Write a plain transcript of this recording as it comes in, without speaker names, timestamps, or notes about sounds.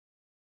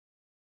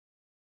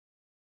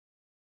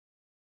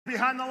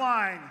behind the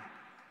line.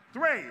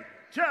 3,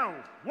 2,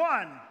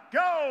 1,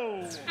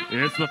 go!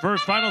 It's the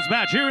first finals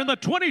match here in the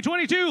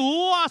 2022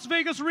 Las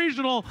Vegas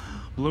Regional.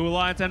 Blue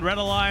Alliance and Red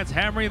Alliance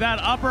hammering that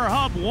upper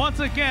hub once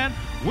again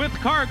with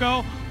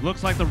cargo.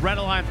 Looks like the Red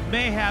Alliance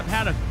may have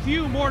had a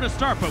few more to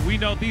start, but we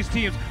know these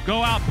teams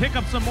go out, pick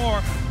up some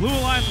more. Blue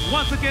Alliance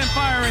once again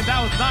firing.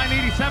 That was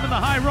 987, the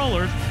high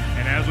rollers.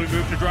 And as we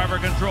move to driver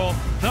control,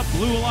 the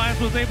Blue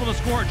Alliance was able to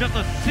score just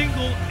a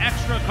single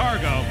extra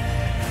cargo.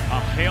 A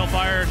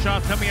hailfire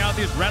shots coming out of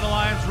these Red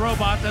Alliance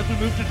robots as we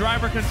move to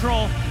driver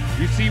control.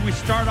 You see we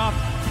start off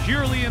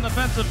purely in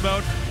offensive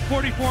mode,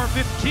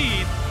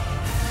 44-15.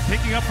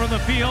 Picking up from the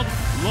field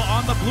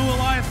on the Blue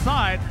Alliance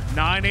side,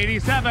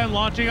 987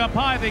 launching up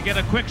high. They get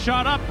a quick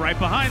shot up. Right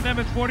behind them,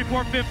 it's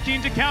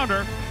 44-15 to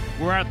counter.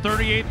 We're at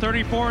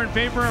 38-34 in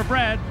favor of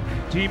Red.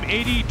 Team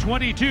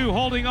 80-22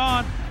 holding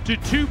on to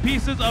 2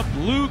 pieces of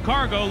blue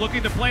cargo,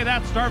 looking to play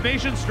that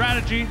starvation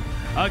strategy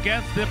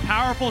against the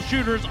powerful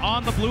shooters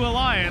on the Blue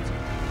Alliance.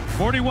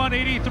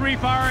 41-83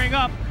 firing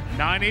up,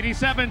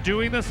 987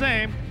 doing the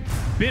same.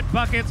 Bit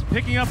buckets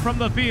picking up from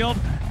the field,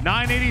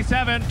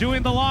 987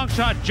 doing the long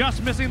shot,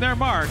 just missing their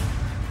mark.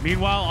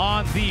 Meanwhile,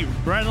 on the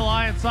Red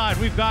Alliance side,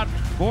 we've got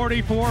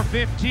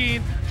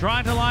 44-15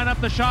 trying to line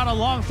up the shot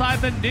alongside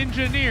the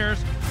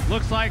Ninjaneers.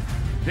 Looks like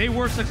they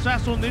were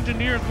successful.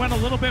 Ninjaneers went a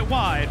little bit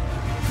wide.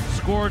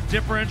 Scored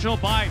differential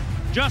by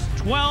just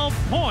 12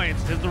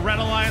 points as the Red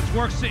Alliance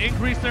works to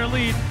increase their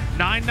lead.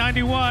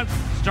 991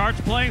 starts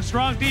playing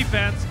strong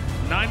defense.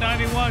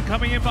 991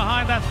 coming in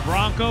behind, that's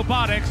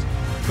Robotics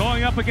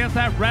going up against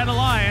that Red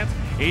Alliance.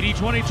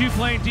 80-22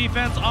 playing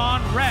defense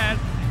on Red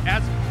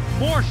as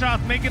more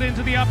shots make it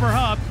into the upper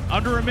hub.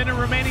 Under a minute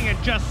remaining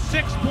and just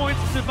 6 points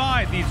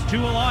divide these 2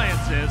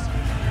 alliances.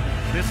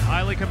 This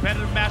highly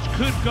competitive match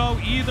could go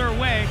either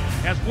way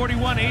as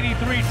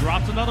 41-83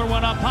 drops another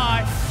one up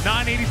high.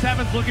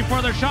 987's looking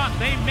for their shot.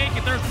 They make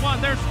it. There's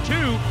 1, there's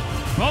 2.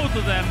 Both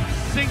of them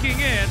sinking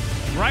in.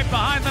 Right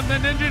behind them,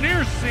 the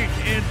Engineers sink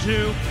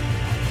into.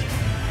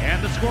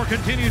 And the score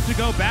continues to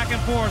go back and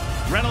forth.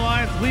 Red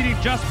Alliance leading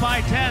just by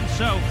 10,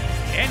 so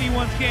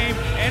anyone's game,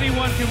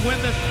 anyone can win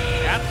this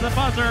at the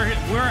buzzer.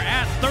 We're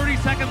at 30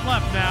 seconds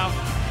left now.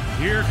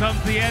 Here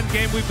comes the end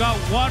game. We've got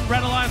 1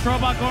 Red Alliance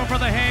robot going for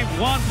the hang,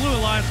 1 Blue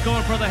Alliance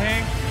going for the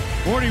hang.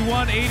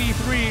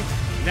 41-83,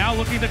 now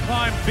looking to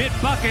climb Bit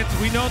buckets.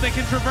 We know they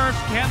can traverse.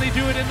 Can they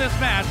do it in this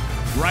match?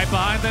 Right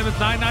behind them is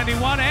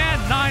 991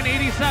 and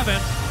 987.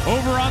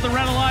 Over on the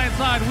Red Alliance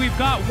side, we've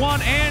got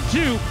 1 and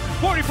 2.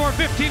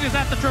 44-15 is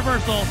at the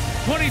traversal.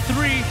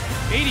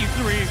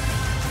 23-83,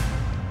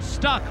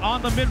 stuck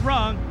on the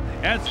mid-rung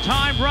as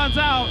time runs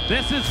out.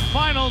 This is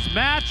finals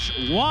match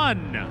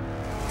 1.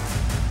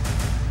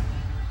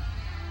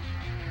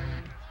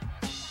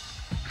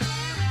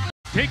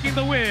 Taking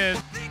the win.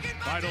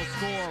 Final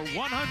score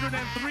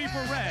 103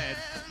 for Red,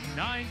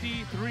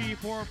 93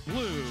 for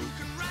Blue.